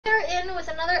with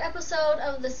another episode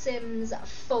of The Sims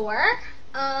 4.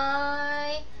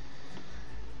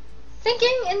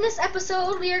 Thinking in this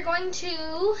episode we are going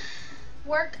to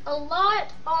work a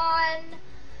lot on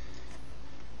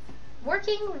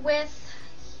working with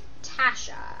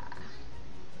Tasha.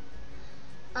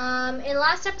 In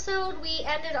last episode we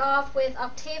ended off with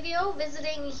Octavio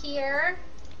visiting here.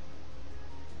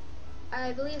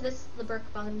 I believe this is the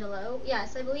Burke Bungalow.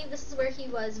 Yes, I believe this is where he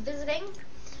was visiting.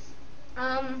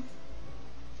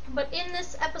 But in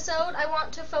this episode, I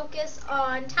want to focus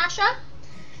on Tasha.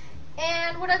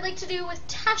 And what I'd like to do with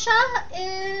Tasha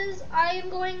is I am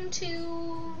going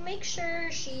to make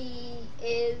sure she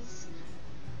is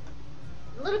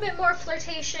a little bit more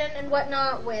flirtation and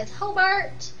whatnot with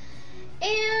Hobart.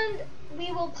 And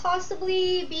we will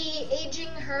possibly be aging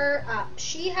her up.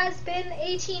 She has been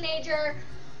a teenager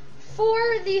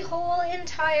for the whole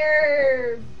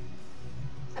entire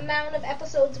amount of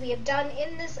episodes we have done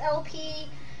in this LP.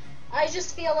 I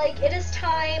just feel like it is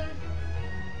time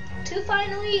to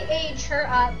finally age her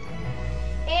up.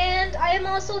 And I am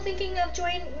also thinking of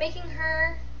making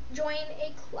her join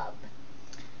a club.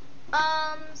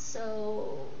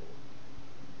 So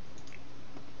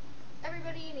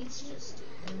everybody needs to just do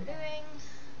what they're doing.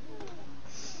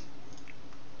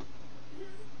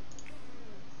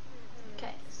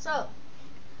 Okay, so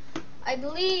I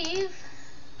believe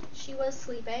she was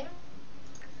sleeping.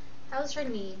 How's her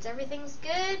needs? Everything's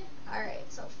good?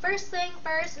 Alright, so first thing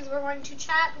first is we're going to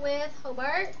chat with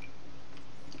Hobart.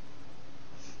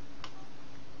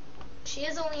 She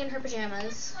is only in her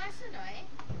pajamas.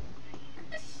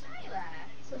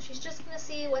 So she's just gonna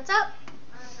see what's up.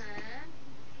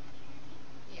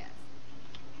 Yes.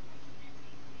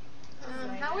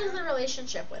 How is the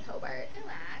relationship with Hobart?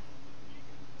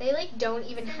 They like don't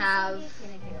even have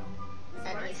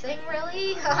anything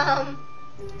really.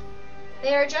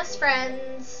 They are just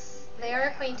friends. They are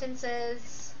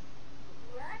acquaintances.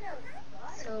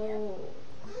 So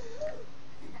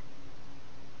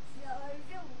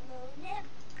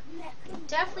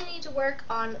definitely need to work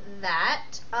on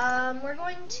that. We're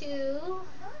going to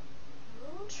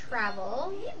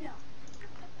travel. We're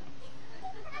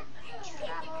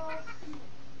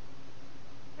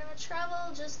gonna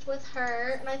travel just with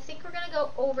her, and I think we're gonna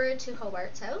go over to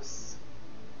Hobart's house.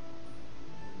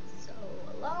 So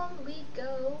along we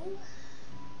go.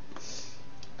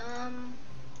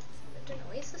 To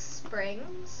Oasis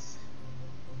Springs,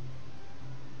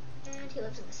 and he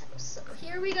lives in this house. So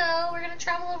here we go. We're gonna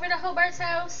travel over to Hobart's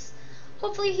house.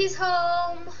 Hopefully he's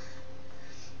home.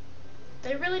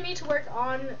 They really need to work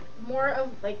on more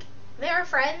of like they are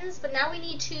friends, but now we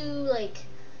need to like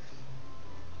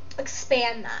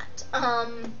expand that.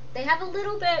 They have a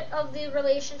little bit of the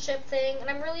relationship thing, and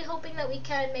I'm really hoping that we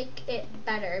can make it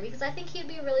better because I think he'd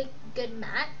be a really good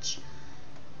match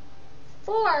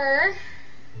for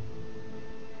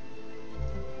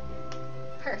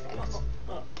perfect.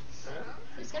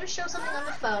 He's gonna show something on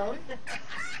the phone.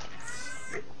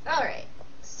 Alright,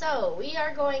 so we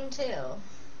are going to, of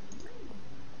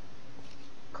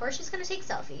course she's gonna take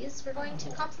selfies. We're going to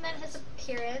compliment his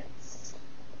appearance.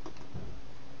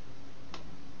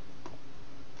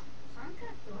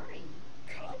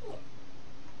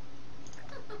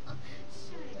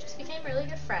 They just became really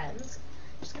good friends.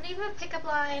 Just gonna give him a pickup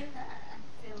line.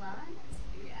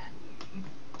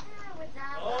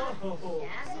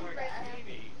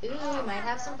 Ooh, might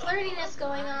have some flirtiness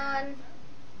going on.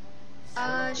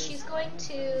 She's going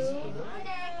to, I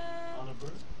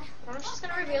don't know if she's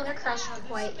going to reveal her crush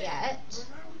quite yet.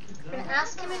 We're going to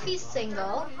ask him if he's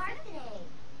single.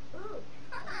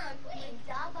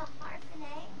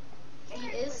 He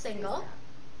is single.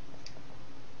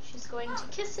 She's going to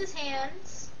kiss his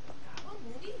hands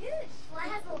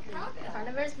in front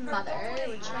of his mother,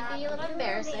 which might be a little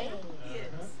embarrassing.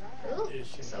 Ooh,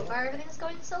 so far everything's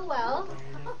going so well.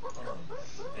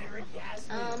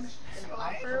 Gonna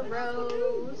offer a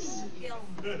rose. Yeah,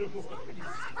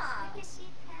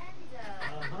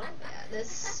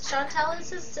 this Chantel is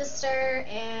his sister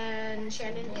and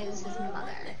Shannon is his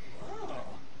mother.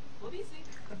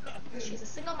 She's a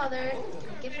single mother.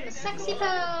 Give him a sexy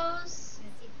pose.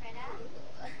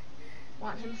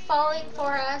 Want him falling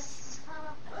for us.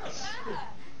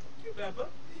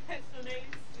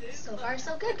 So far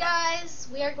so good, guys.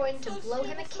 We are going to blow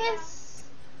him a kiss.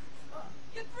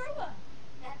 We're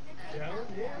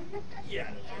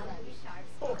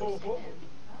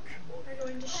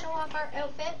going to show off our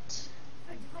outfit.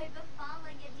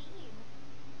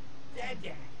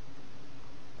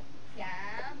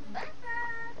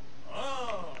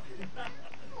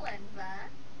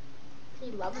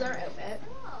 He loves our outfit.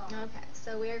 Okay,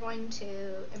 so we are going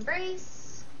to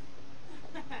embrace.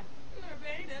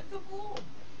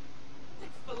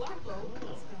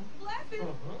 It'd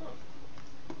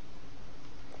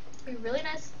be really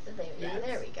nice. Yeah,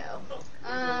 there we go.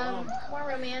 More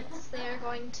romance. They're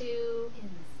going to.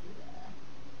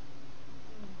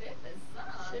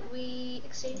 Should we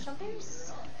exchange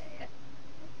numbers?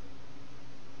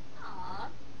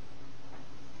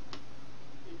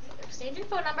 They're exchanging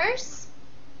phone numbers.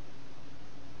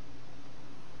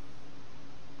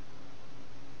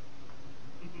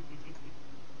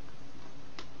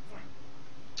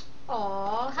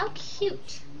 Aw, how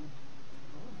cute.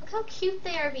 Look how cute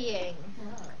they are being.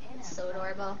 It's so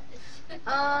adorable.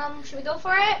 Should we go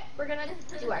for it? We're gonna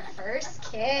do our first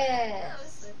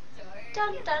kiss.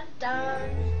 Dun dun dun.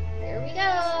 Here we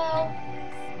go.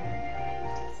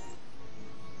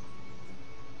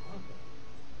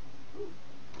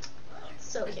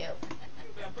 So cute.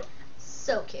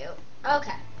 So cute.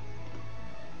 Okay.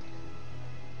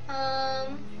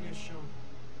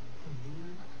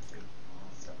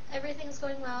 So everything's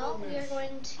going well. We are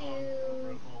going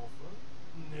to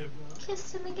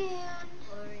kiss him again.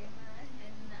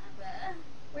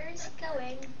 Where is he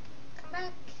going? Come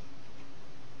back.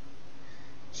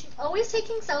 She's always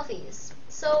taking selfies.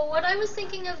 So what I was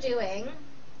thinking of doing. Oh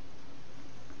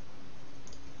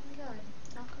my god,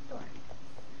 knock on the door.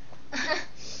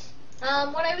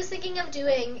 What I was thinking of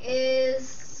doing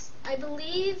is, I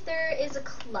believe there is a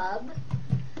club.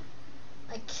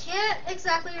 I can't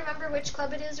exactly remember which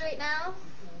club it is right now.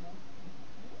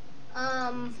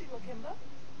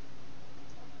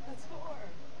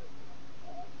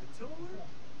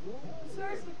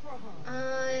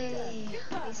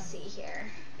 Let me see here.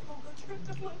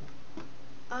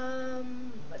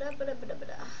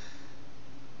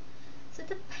 Is it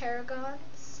the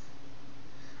Paragons?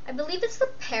 I believe it's the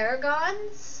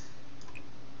Paragons.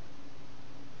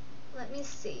 Let me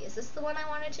see. Is this the one I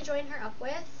wanted to join her up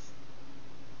with?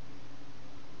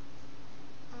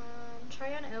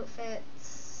 Try on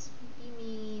outfits, be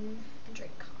mean, and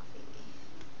drink coffee.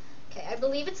 Okay, I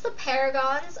believe it's the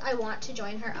Paragons I want to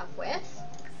join her up with.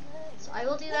 So I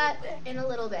will do that in a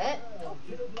little bit.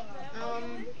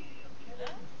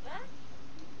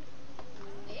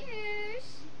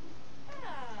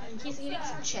 And he's eating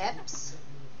some chips.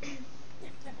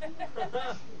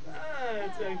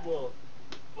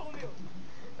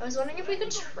 I was wondering if we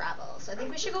could travel, so I think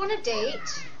we should go on a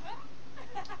date.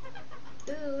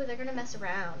 Ooh, they're gonna mess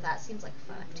around. That seems like a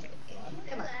fun activity.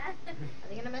 Come on. Are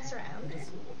they gonna mess around?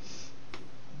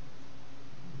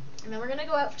 And then we're gonna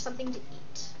go out for something to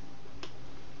eat.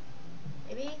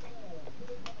 Maybe?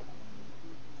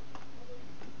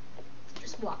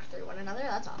 Just walk through one another,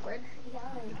 that's awkward.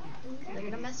 They're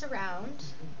gonna mess around.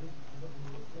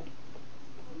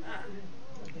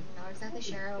 Not exactly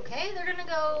sure. Okay, they're gonna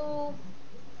go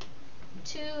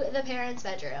to the parents'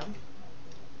 bedroom.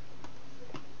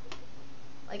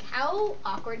 Like, how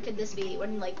awkward could this be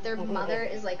when, like, their mother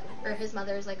is, like, or his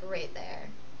mother is, like, right there?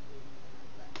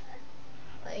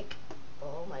 Like,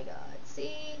 oh my god.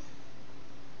 See?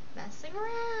 Messing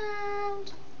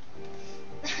around.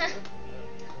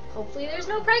 Hopefully there's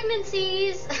no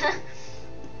pregnancies.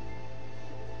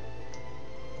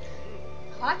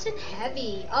 Hot and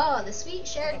heavy. Oh, the sweet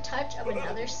shared touch of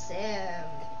another sim.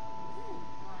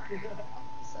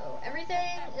 So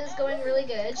everything is going really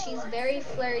good. She's very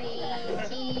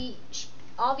flirty.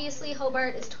 Obviously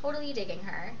Hobart is totally digging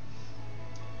her.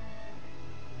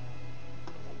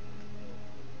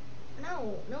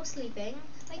 No, no sleeping.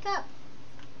 Wake up.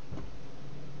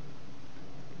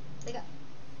 Wake up.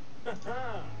 Okay.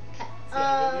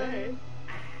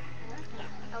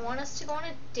 I want us to go on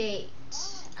a date.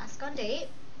 Ask on date.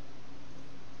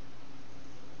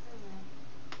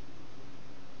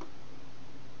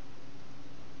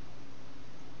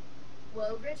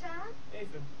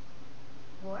 Nathan.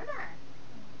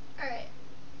 Alright.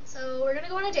 So we're gonna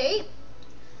go on a date.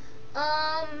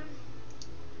 I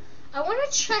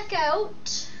want to check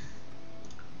out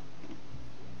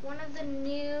one of the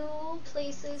new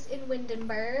places in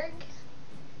Windenburg.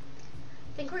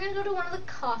 I think we're gonna go to one of the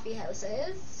coffee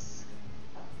houses.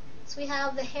 So we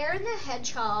have the Hare and the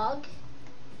Hedgehog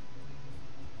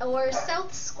or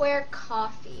South Square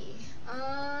Coffee.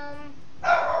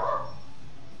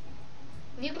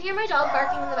 If you can hear my dog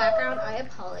barking in the background, I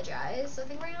apologize. So I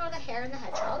think we're gonna go to the Hare and the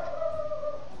Hedgehog.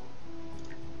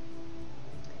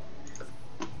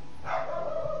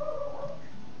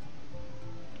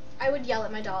 I would yell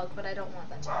at my dog, but I don't want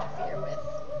that to interfere with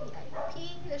the IEP.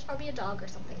 There's probably a dog or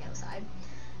something outside.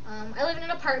 I live in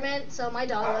an apartment, so my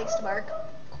dog likes to bark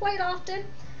quite often.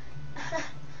 A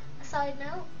side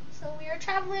note. So we are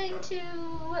traveling to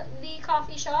the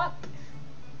coffee shop.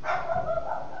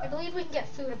 I believe we can get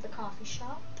food at the coffee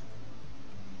shop.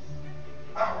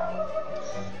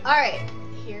 Alright,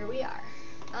 here we are.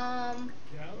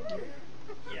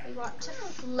 We want to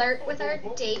flirt with our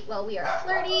date while we are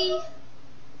flirty.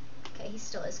 Okay, he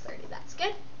still is flirty, that's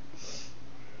good.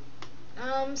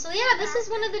 So yeah, this is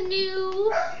one of the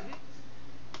new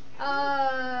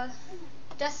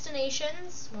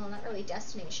destinations. Well, not really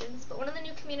destinations, but one of the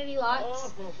new community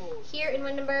lots here in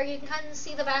Windenburg. You can kind of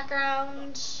see the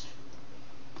background.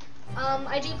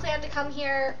 I do plan to come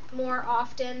here more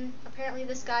often. Apparently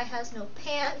this guy has no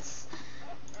pants.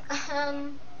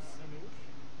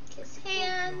 Kiss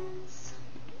hands.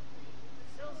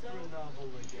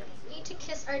 Need to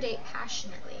kiss our date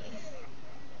passionately.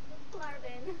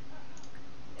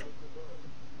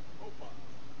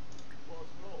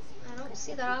 I don't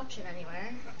see that option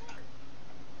anywhere.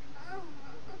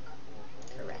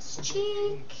 Caress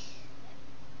cheek.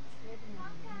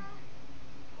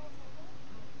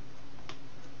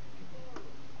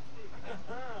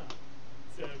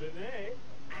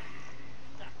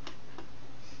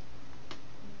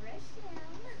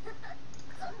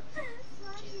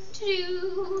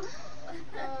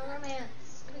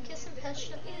 Romance. Can we kiss him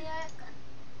passionately yet?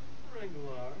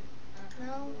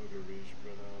 No.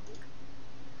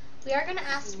 We are gonna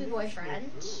ask to be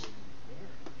boyfriend.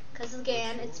 Because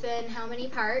again, it's been how many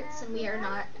parts and we are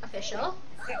not official.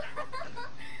 There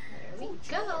we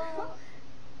go.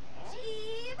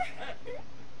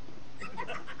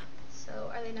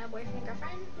 So are they now boyfriend and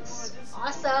girlfriend?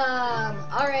 Awesome!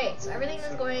 Alright, so everything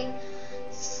is going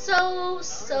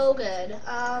so good.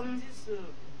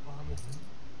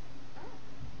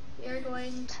 We are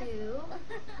going to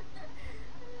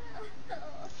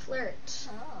flirt.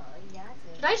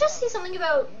 Did I just see something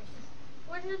about...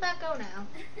 Where did that go now?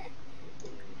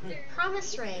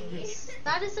 Promise rings.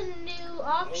 That is a new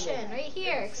option right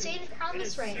here. Exchange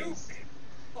promise rings.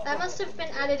 That must have been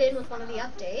added in with one of the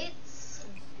updates.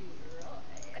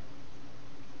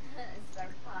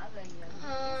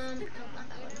 No, not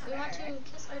that one. We want to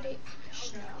kiss our date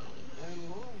passionately.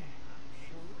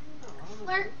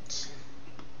 Flirt.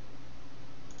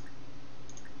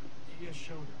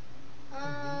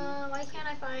 Why can't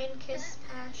I find kiss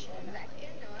passionately?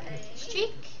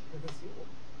 Cheek.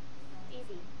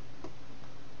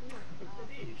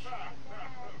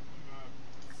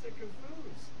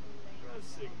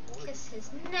 Kiss his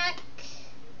neck.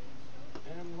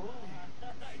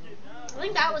 I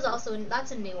think that was also,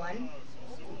 that's a new one.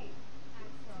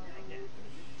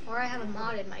 Or I have a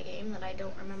mod in my game that I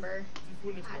don't remember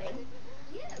adding.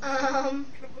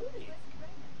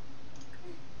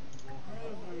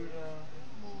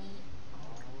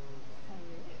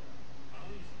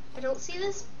 I don't see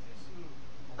this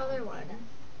other one.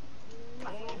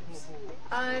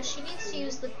 She needs to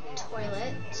use the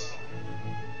toilet.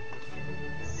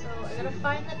 So I gotta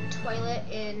find the toilet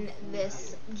in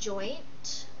this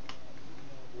joint.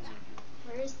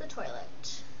 Where's the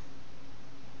toilet?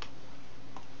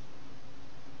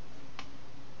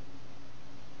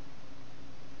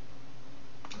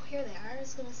 Oh, here they are. I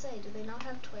was gonna say, do they not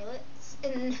have toilets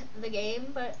in the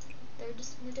game? But they're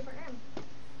just in a different room.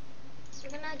 So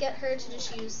we're gonna get her to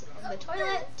just use the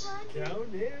toilet.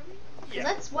 Because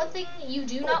that's one thing you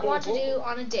do not want to do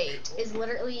on a date, is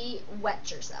literally wet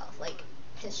yourself, like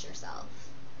piss yourself.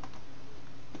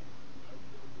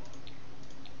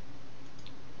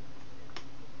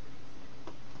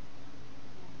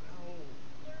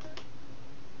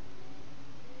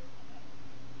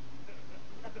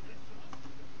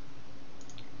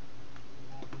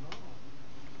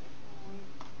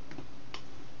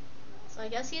 So I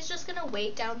guess he's just gonna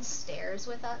wait downstairs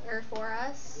with us, or for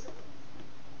us.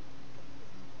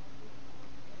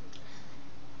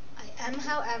 I am,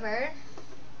 however,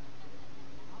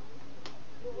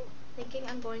 thinking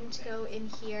I'm going to go in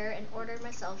here and order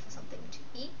myself something to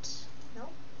eat. No?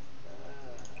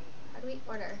 How do we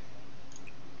order?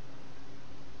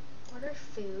 Order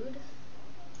food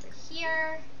for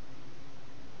here.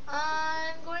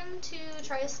 I'm going to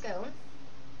try a scone.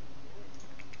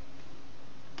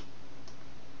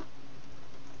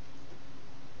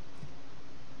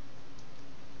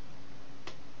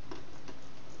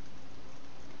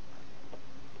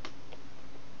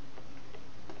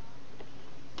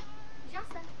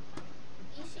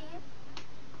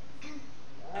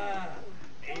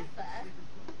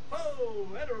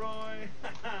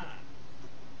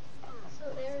 So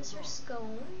there's your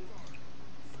scone.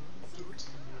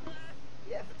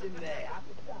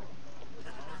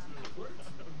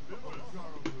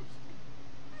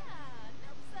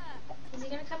 Is he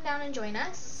gonna come down and join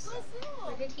us?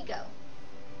 Where did he go?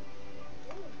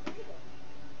 Can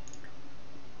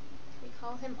we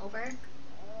call him over?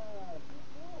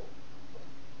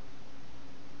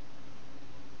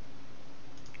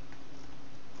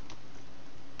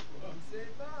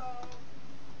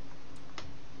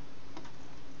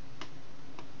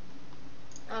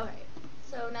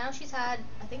 he's had,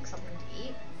 I think, something to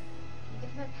eat. Give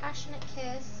him a passionate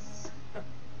kiss.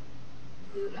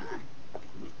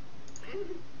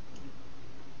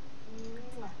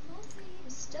 I'm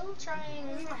still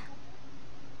trying.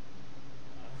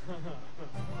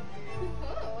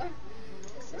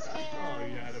 Kiss his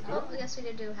hands. Oh, I guess we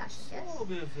did do a passionate kiss.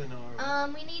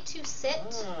 We need to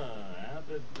sit.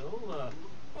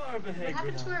 What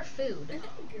happened to our food?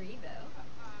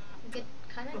 It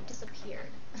kind of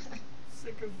disappeared.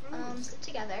 Sit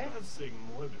together.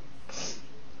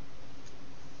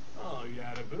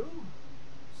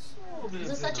 This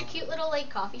is such a cute little like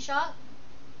coffee shop.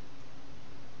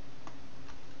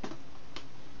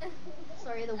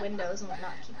 Sorry, the windows and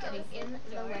whatnot keep getting in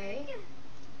the way.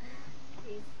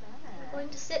 We're going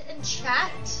to sit and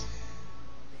chat.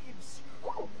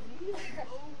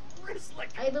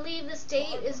 I believe this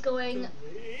date is going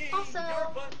awesome.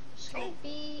 Should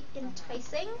be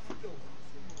enticing.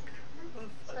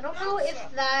 So I don't know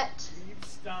if that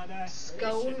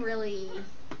scone really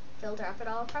filled her up at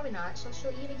all. Probably not. So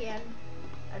she'll eat again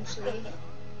eventually.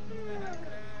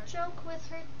 Joke with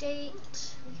her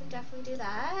date. We can definitely do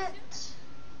that.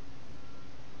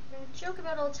 We're gonna joke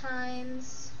about old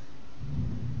times.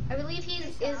 I believe he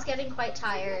is getting quite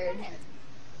tired.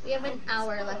 We have an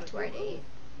hour left to our date.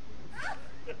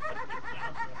 Sit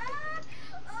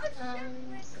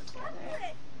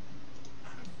together.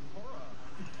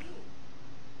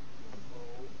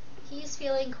 He's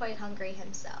feeling quite hungry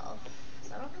himself,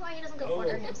 so I don't know why he doesn't go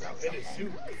order himself something.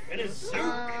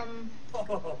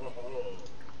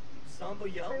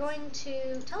 We're going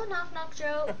to tell a knock knock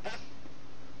joke.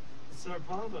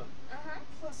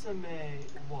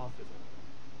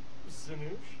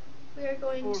 We are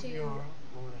going to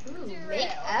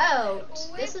make out.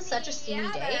 This is such a steamy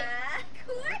date.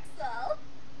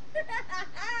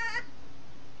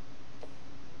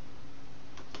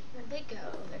 Where'd they go?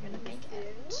 They're gonna make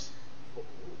out.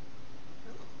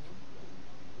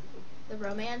 The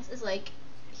romance is like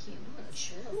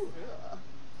huge.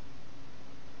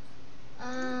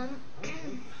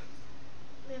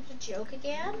 We have to joke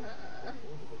again.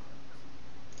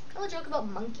 Tell a joke about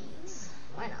monkeys.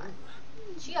 Why not?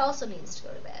 She also needs to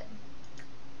go to bed.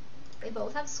 They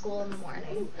both have school in the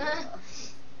morning.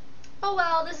 Oh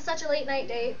well, this is such a late night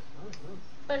date.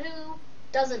 But who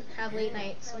doesn't have late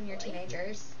nights when you're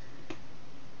teenagers?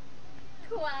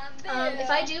 If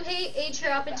I do age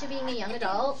her up into being a young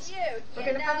adult, we're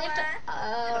gonna probably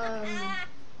have to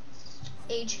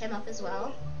age him up as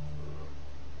well.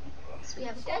 So we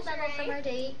have a gold medal from our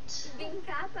date. So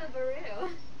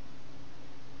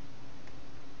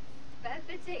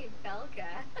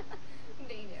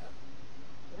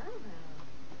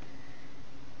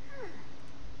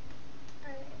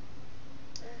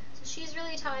she's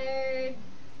really tired.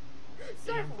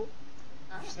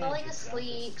 She's falling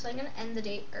asleep, so I'm gonna end the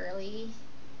date early.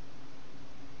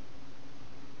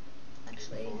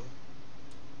 Actually,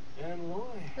 we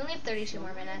only have 32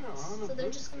 more minutes, so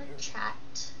they're just gonna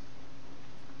chat.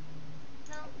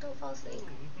 No, don't fall asleep.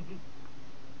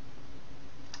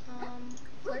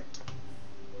 Flirt.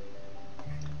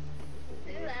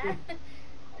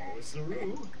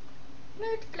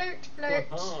 Flirt, flirt, flirt.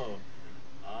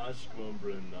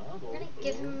 We're gonna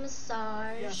give him a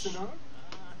massage.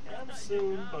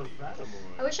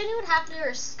 I wish I knew what happened to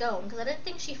her scone, because I didn't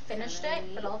think she finished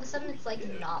it, but all of a sudden it's like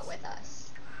not with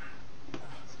us. So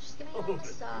she's giving her a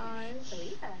massage.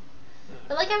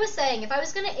 But like I was saying, if I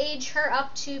was going to age her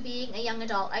up to being a young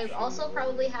adult, I would also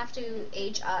probably have to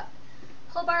age up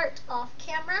Hobart off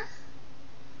camera.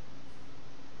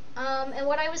 And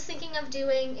what I was thinking of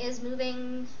doing is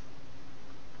moving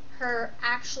her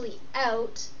actually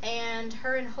out, and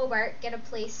her and Hobart get a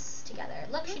place together.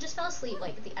 Look, she just fell asleep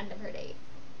like at the end of her date.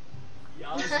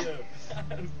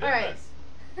 Alright.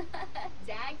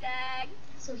 Dag.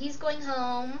 So he's going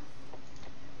home.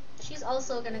 She's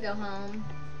also gonna go home.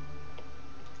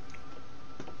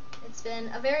 It's been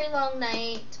a very long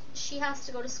night. She has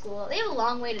to go to school. They have a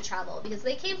long way to travel because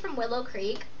they came from Willow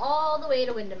Creek all the way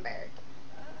to Windenburg.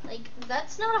 Like,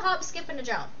 that's not a hop, skip, and a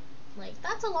jump. Like,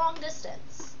 that's a long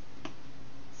distance.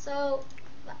 So,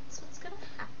 that's what's gonna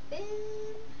happen.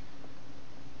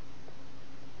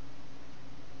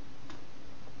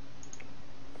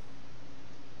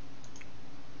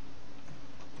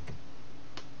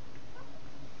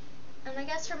 And I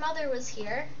guess her mother was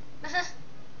here.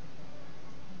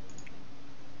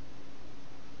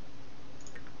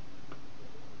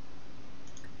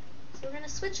 So we're going to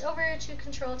switch over to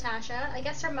control Tasha. I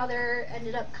guess her mother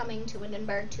ended up coming to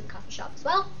Windenburg to the coffee shop as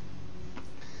well.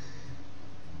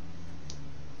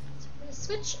 So we're going to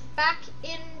switch back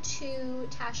into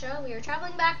Tasha. We are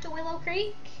traveling back to Willow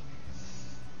Creek.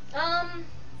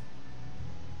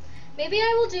 Maybe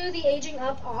I will do the aging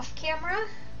up off camera,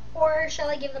 or shall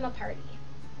I give them a party?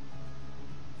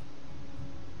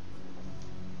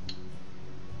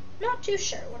 Not too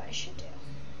sure what I should do.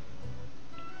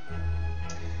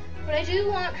 But I do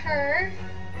want her...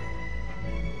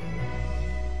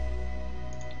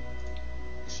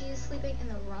 She's sleeping in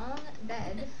the wrong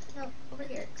bed. No, over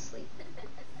here, sleep.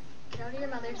 Get out of your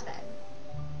mother's bed.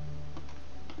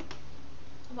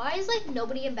 Why is, like,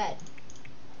 nobody in bed?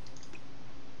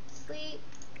 Sleep.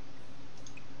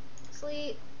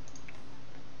 Sleep.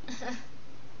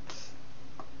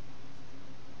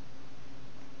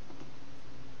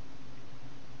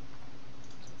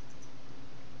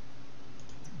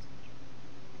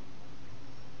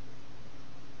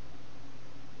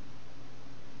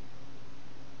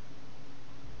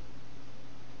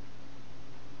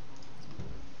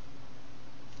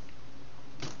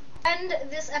 End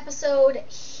this episode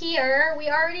here. We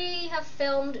already have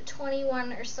filmed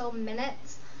 21 or so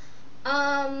minutes.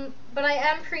 But I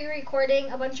am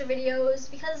pre-recording a bunch of videos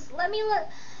because let me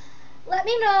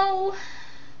know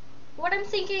what I'm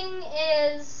thinking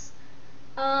is,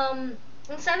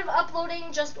 instead of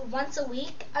uploading just once a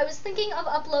week, I was thinking of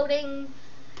uploading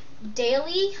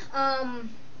daily,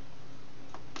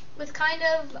 with kind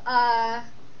of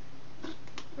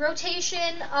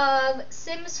rotation of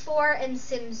Sims 4 and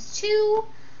Sims 2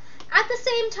 at the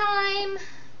same time.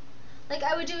 Like,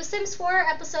 I would do a Sims 4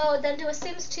 episode, then do a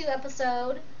Sims 2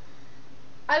 episode.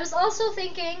 I was also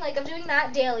thinking, like, of doing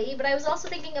that daily, but I was also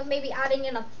thinking of maybe adding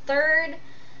in a third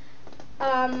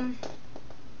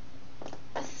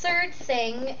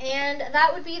thing, and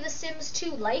that would be the Sims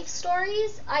 2 life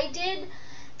stories. I did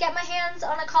get my hands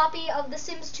on a copy of the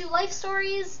Sims 2 life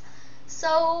stories,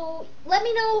 so let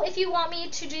me know if you want me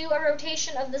to do a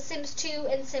rotation of the Sims 2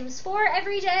 and Sims 4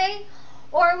 every day,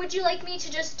 or would you like me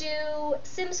to just do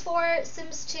Sims 4,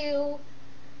 Sims 2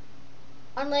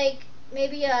 on, like,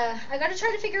 maybe I gotta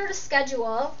try to figure out a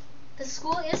schedule, because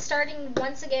school is starting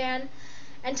once again,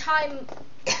 and time,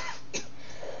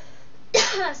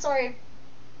 sorry,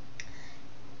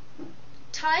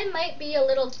 time might be a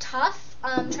little tough,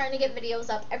 trying to get videos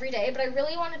up every day, but I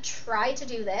really want to try to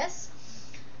do this.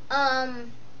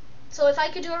 So if I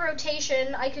could do a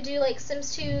rotation, I could do like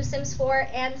Sims 2, Sims 4,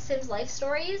 and Sims Life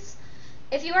Stories.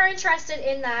 If you are interested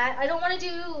in that, I don't want to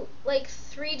do like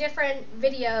 3 different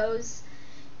videos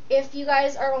if you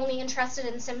guys are only interested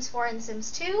in Sims 4 and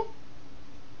Sims 2.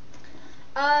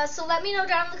 So let me know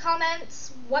down in the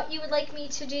comments what you would like me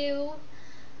to do.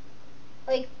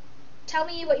 Like, tell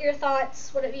me what your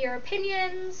thoughts, what are your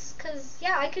opinions, because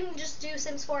yeah, I can just do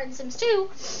Sims 4 and Sims 2.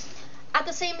 At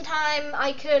the same time,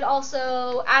 I could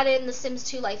also add in the Sims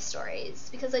 2 life stories,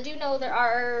 because I do know there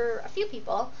are a few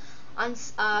people on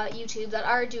YouTube that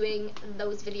are doing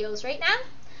those videos right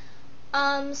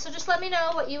now. So just let me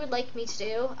know what you would like me to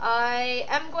do. I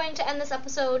am going to end this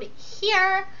episode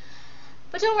here,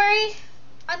 but don't worry,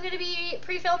 I'm going to be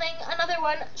pre-filming another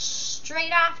one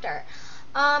straight after.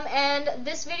 And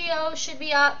this video should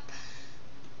be up,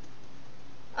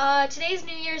 today's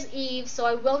New Year's Eve, so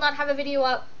I will not have a video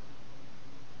up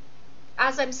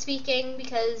as I'm speaking,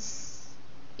 because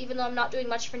even though I'm not doing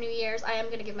much for New Year's, I am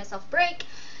going to give myself a break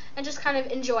and just kind of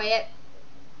enjoy it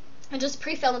and just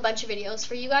pre-film a bunch of videos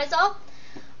for you guys all.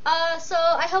 So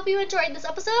I hope you enjoyed this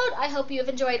episode. I hope you have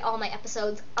enjoyed all my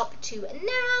episodes up to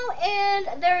now,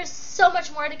 and there's so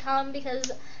much more to come,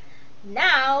 because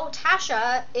now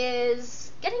Tasha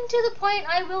is getting to the point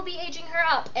I will be aging her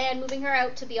up and moving her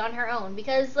out to be on her own,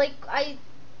 because like I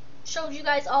showed you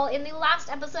guys all in the last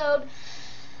episode,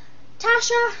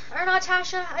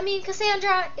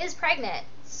 Cassandra is pregnant.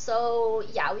 So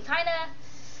yeah,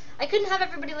 I couldn't have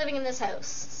everybody living in this house,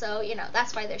 so you know,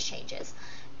 that's why there's changes.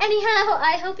 Anyhow,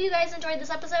 I hope you guys enjoyed this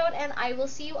episode, and I will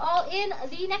see you all in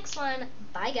the next one.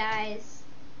 Bye guys.